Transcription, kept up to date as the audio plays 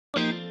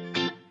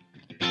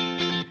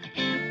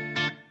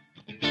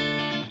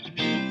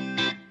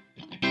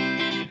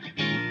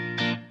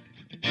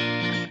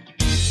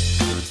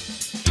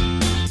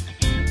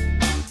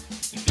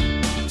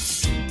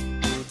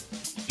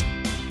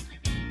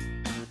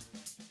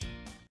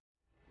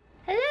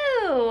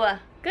Hello!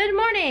 Good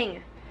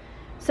morning!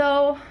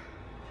 So,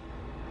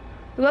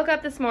 we woke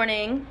up this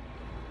morning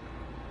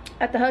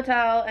at the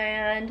hotel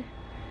and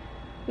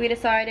we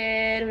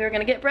decided we were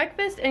gonna get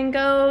breakfast and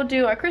go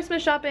do our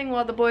Christmas shopping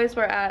while the boys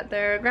were at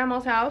their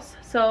grandma's house.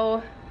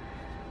 So,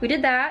 we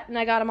did that and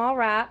I got them all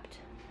wrapped.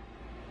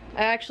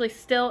 I actually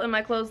still in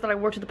my clothes that I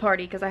wore to the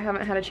party because I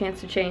haven't had a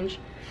chance to change.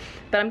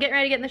 But I'm getting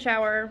ready to get in the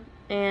shower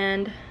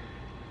and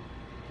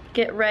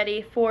get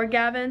ready for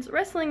Gavin's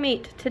wrestling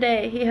meet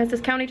today. He has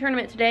his county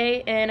tournament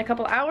today in a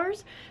couple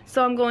hours,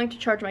 so I'm going to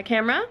charge my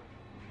camera,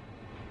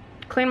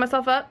 clean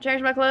myself up,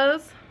 change my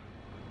clothes,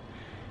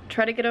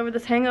 try to get over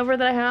this hangover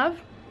that I have,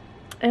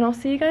 and I'll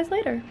see you guys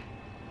later.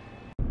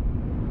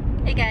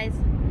 Hey guys,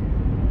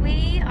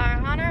 we are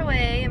on our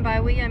way, and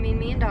by we I mean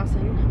me and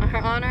Dawson,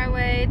 are on our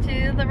way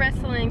to the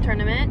wrestling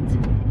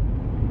tournament.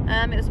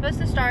 It was supposed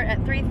to start at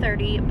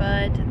 3:30,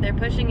 but they're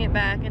pushing it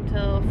back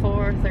until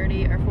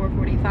 4:30 or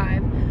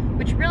 4:45,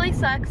 which really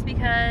sucks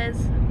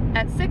because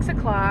at 6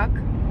 o'clock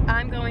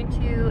I'm going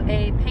to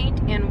a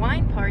paint and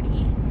wine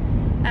party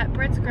at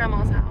Britt's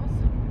grandma's house.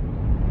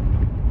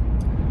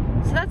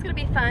 So that's gonna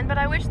be fun, but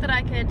I wish that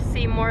I could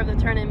see more of the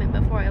tournament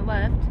before I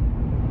left.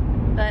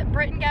 But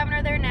Britt and Gavin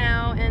are there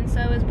now, and so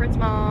is Britt's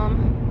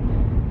mom.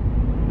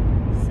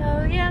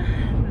 So yeah,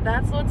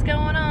 that's what's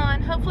going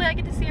on. Hopefully I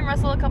get to see him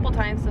wrestle a couple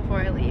times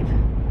before I leave.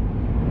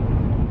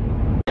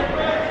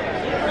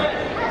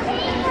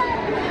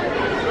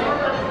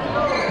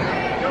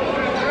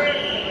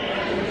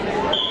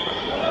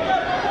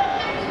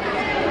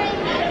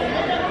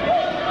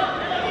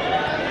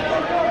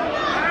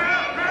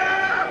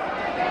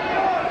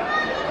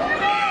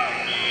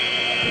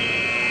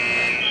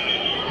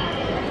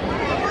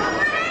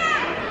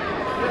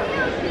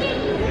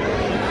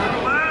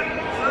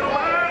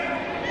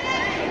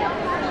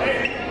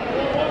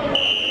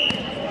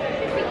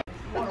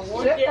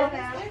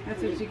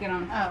 That's what you get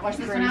on. Wash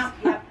this one out.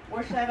 Yep.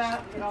 Wash that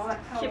out. Get all that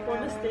color Chip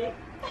on the stick.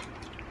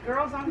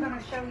 Girls, I'm going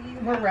to show you.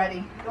 We're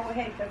ready. Go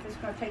ahead, because it's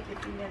going to take you a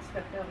few minutes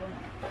to fill in.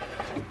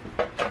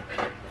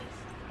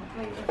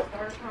 Okay, you just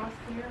start across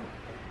here,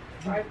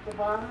 right at the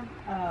bottom.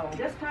 Oh.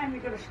 This time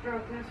you're going to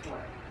stroke this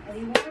way. And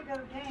you want to go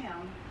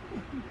down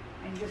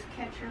and just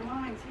catch your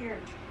lines here.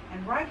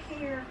 And right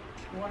here,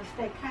 you want to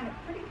stay kind of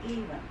pretty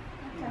even.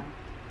 Okay.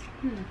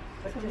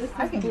 But just,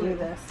 I can do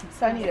this.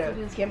 So I need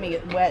to get me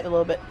wet a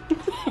little bit.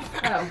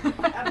 Oh.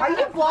 Are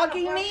you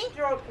vlogging me?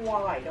 Stroke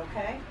wide,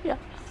 okay? Yeah.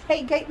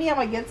 Hey, get me on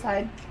my good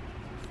side.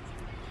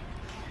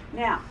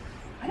 Now,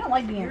 I don't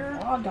like being you're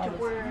vlogged all to the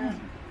where,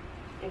 time.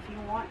 if you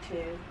want to,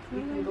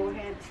 you can go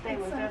ahead and stay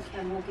with us,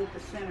 and we'll get the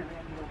center in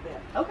a little bit.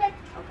 Okay.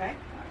 Okay?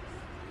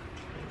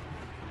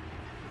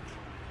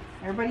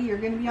 Everybody, you're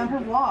going to be on her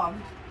vlog.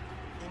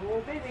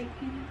 Oh, baby.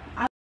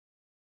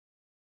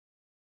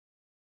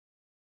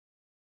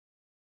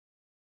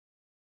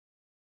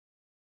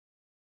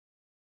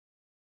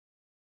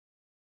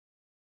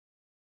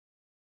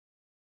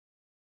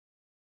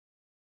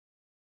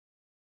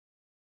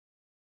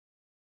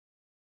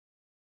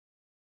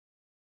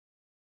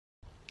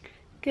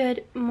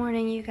 Good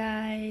morning, you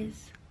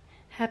guys.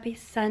 Happy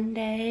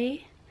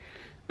Sunday.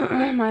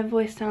 My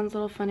voice sounds a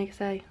little funny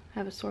because I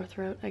have a sore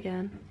throat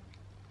again.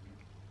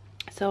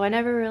 So I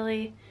never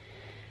really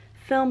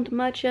filmed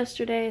much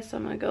yesterday, so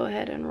I'm going to go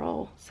ahead and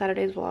roll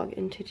Saturday's vlog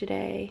into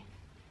today.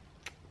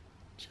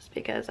 Just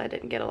because I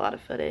didn't get a lot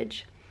of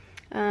footage.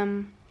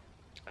 I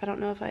don't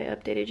know if I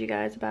updated you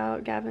guys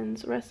about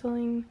Gavin's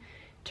wrestling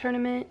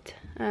tournament.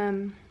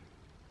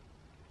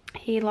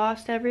 He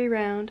lost every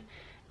round.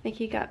 I think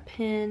he got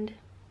pinned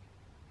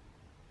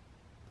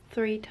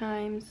 3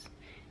 times,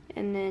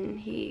 and then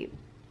he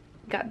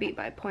got beat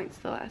by points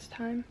the last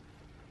time.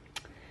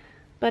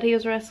 But he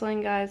was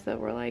wrestling guys that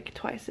were like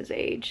twice his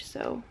age,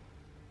 so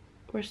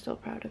we're still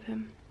proud of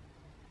him.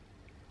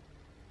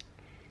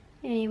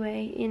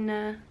 Anyway,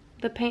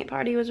 the paint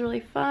party was really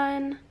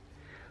fun.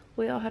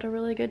 We all had a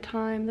really good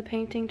time. The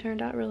painting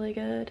turned out really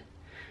good.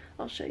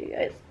 I'll show you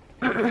guys.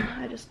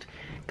 I just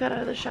got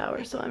out of the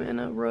shower, so I'm in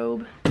a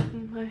robe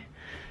and my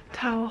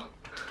towel.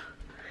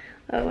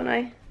 When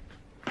I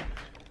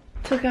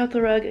took out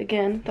the rug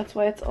again, that's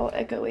why it's all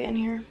echoey in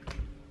here.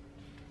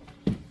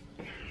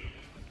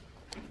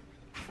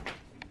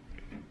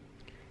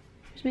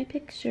 Here's my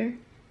picture.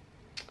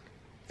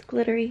 It's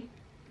glittery.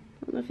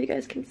 I don't know if you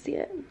guys can see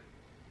it,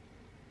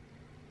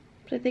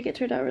 but I think it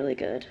turned out really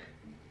good.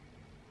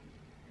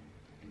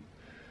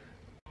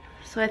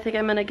 So I think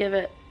I'm gonna give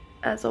it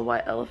as a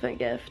white elephant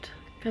gift,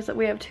 because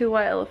we have 2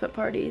 white elephant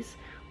parties.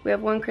 We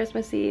have one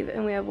Christmas Eve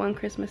and we have one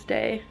Christmas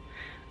Day.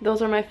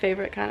 Those are my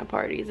favorite kind of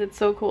parties. It's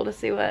so cool to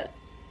see what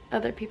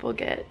other people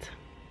get.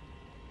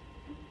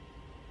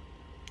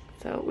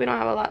 So we don't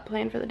have a lot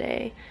planned for the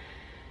day.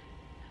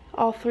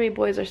 All 3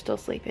 boys are still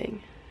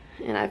sleeping,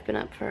 and I've been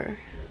up for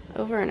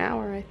over an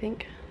hour, I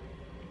think.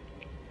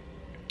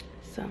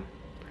 So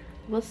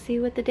we'll see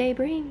what the day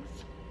brings.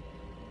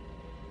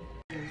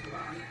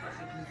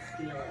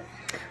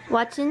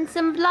 Watching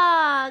some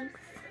vlogs.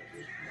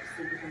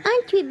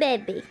 Aren't we,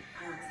 baby?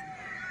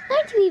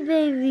 Aren't we,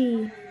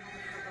 baby?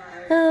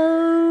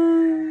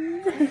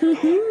 Oh.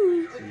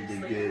 You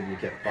did good. You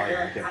kept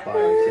fighting. You kept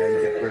fighting. See how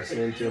you kept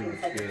pressing into them?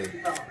 That's good.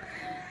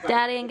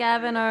 Daddy and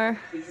Gavin are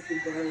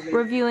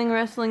reviewing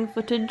wrestling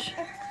footage.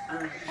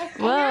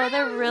 Whoa,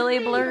 they're really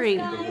blurry.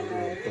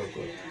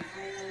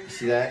 You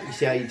see that? You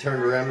see how you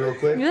turned around real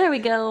quick? There we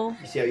go.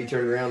 You see how you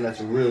turned around? That's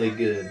really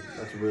good.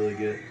 That's really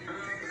good.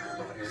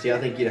 See, I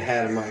think you'd have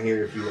had him right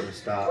here if you wouldn't have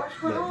stopped,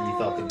 but you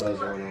thought the buzz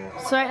went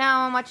off. So right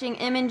now I'm watching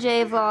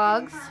M&J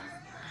vlogs.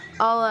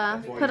 I'll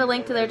put a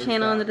link to their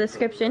channel in the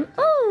description.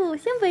 Oh,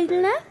 somebody's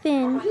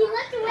laughing. He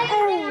looked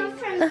away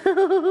from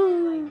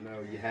No,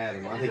 you had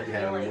him. I think you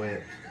had him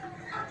wet.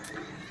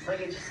 I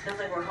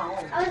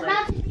was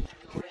about to.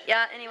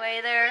 Yeah,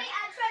 anyway,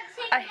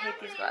 I hate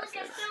these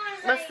glasses.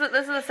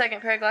 This is the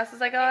second pair of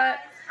glasses I got,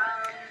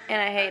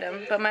 and I hate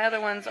them. But my other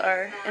ones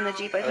are in the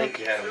Jeep, I think.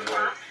 you had him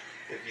wet.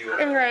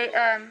 Anyway,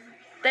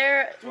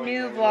 they're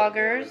new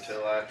vloggers,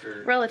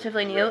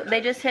 relatively new. They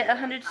just hit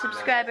 100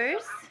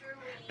 subscribers,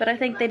 but I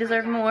think they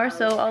deserve more,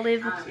 so I'll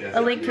leave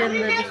a link to in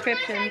the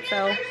description,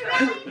 so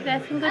you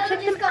guys can go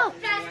check them out.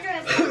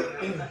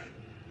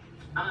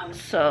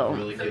 So,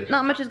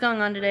 not much is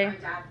going on today.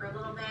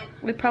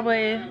 We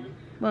probably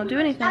won't do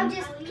anything.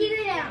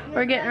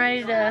 We're getting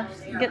ready to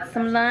get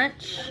some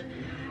lunch,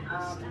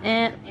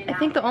 and I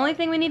think the only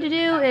thing we need to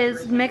do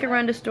is make a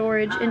run to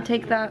storage and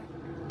take that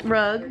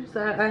rug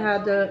that I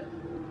had to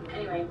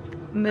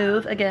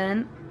move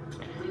again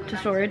to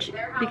storage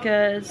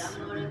because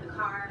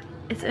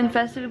it's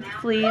infested with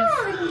fleas.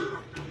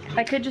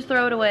 I could just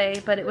throw it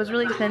away, but it was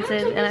really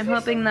expensive, and I'm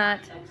hoping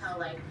that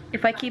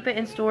if I keep it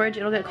in storage,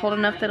 it'll get cold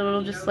enough that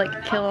it'll just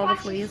like kill all the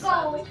fleas.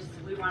 So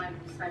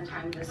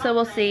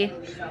we'll see.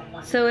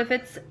 So if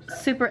it's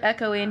super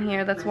echoey in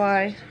here, that's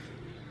why.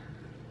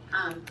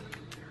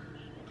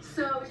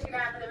 So we took a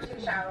nap and then we took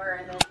a shower,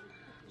 and then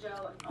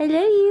Joe. I love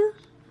you.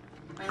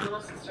 My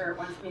little sister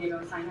wants me to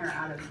go sign her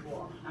out of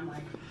school. I'm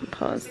like,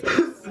 Pause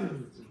this.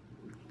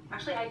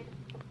 actually,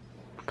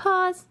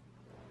 Pause.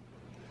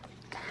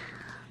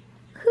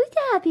 Who's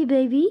the happy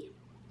baby?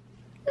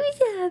 Who's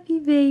the happy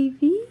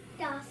baby?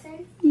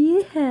 Dawson.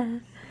 Yeah.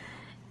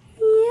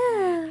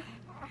 Yeah.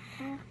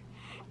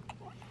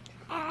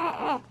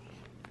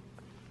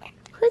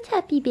 Who's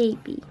happy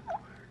baby?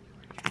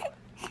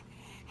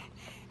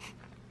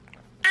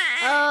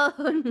 Oh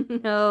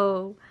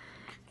no.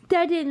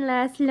 That didn't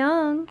last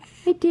long.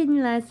 It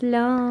didn't last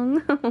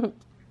long.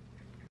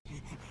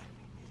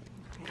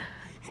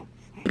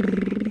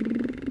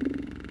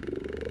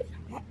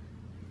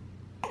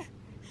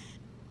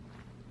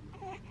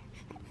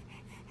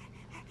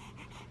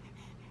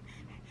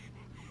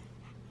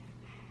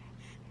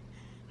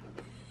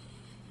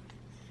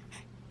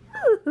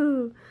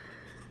 Ooh.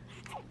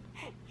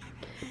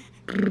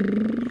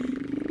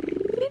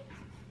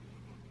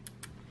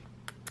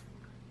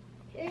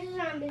 Here's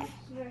zombies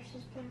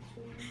versus plants.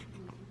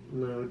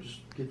 No, just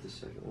get the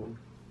second one.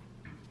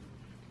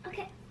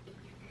 Okay.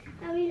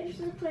 Now here's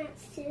the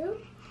plants too.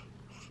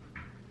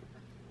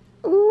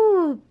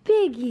 Ooh,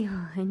 big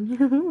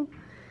yawn.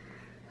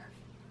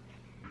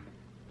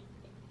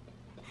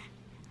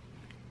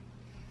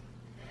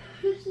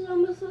 Here's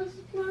zombies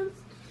versus plants.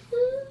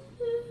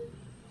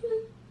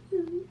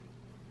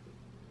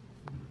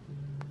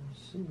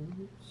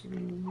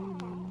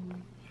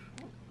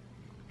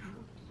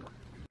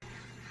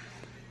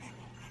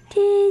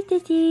 Tis the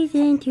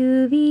season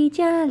to be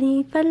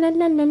jolly, fa la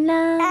la la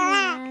la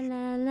la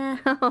la la.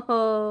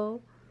 Oh.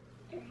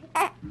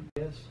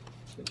 Yes,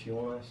 if you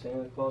want to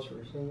Santa Claus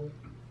for something.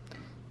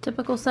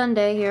 Typical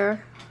Sunday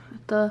here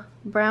at the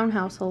Brown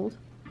household.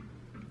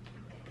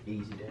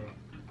 Easy day.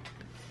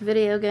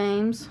 Video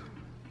games.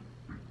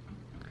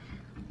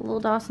 Little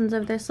Dawson's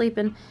over there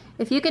sleeping.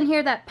 If you can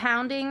hear that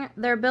pounding,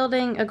 they're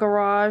building a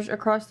garage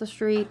across the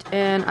street,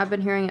 and I've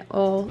been hearing it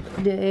all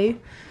day.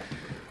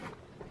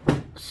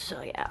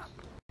 So yeah.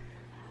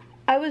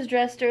 I was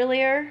dressed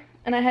earlier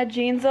and I had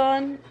jeans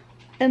on,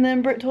 and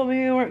then Britt told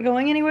me we weren't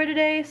going anywhere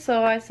today,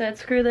 so I said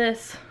screw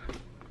this.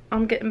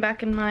 I'm getting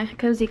back in my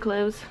cozy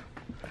clothes.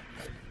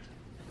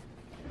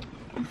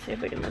 Let's see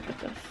if we can look at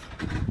this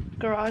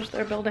garage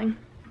they're building.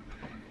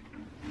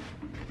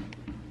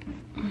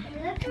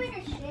 It looks like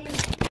a shade.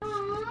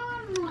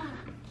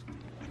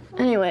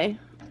 Anyway,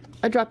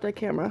 I dropped the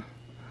camera,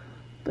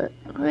 but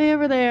way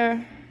over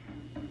there.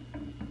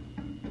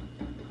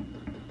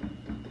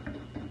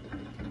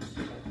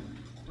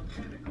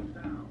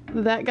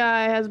 That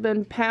guy has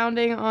been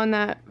pounding on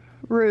that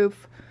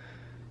roof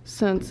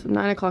since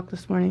 9 o'clock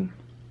this morning.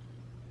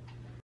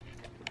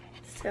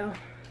 So,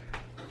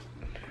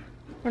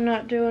 we're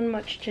not doing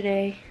much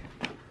today,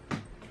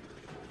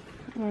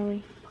 are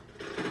we?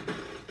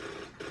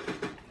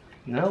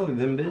 No, we've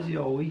been busy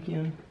all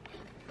weekend.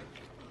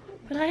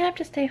 But I have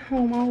to stay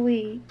home all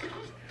week.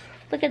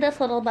 Look at this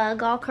little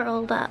bug all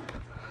curled up.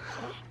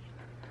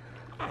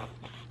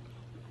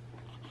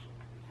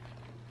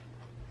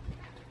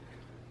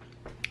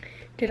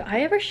 Did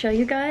I ever show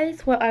you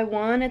guys what I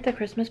won at the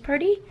Christmas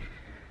party?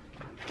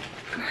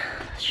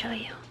 I'll show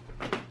you.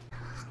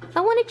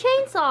 I won a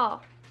chainsaw.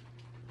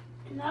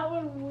 And that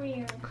was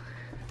weird.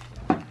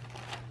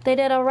 they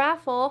did a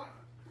raffle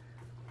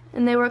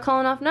and they were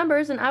calling off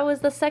numbers and I was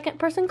the second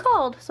person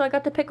called, so I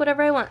got to pick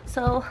whatever I want.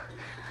 So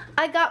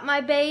I got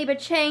my babe a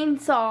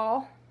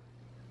chainsaw.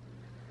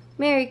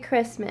 Merry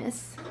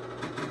Christmas.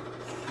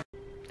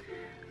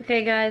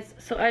 Okay guys,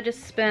 so I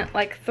just spent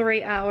like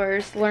 3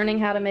 hours learning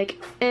how to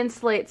make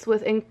end-slates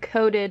with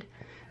encoded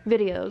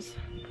videos.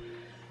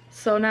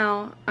 So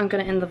now I'm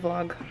gonna end the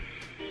vlog.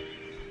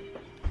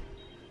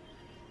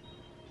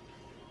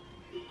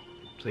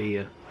 See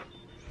ya.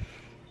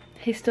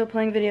 He's still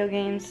playing video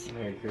games.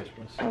 Merry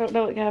Christmas. I don't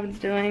know what Gavin's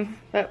doing.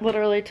 That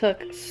literally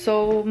took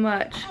so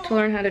much to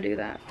learn how to do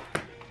that.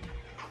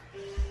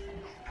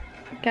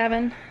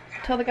 Gavin,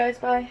 tell the guys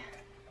bye.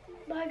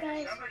 Bye,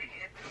 guys.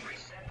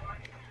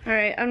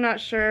 Alright, I'm not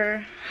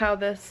sure how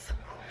this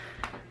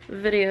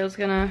video is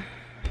gonna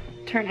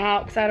turn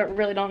out because I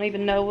really don't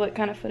even know what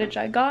kind of footage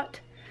I got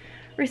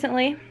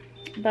recently.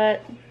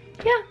 But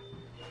yeah,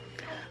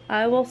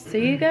 I will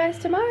see you guys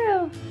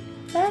tomorrow.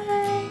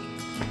 Bye.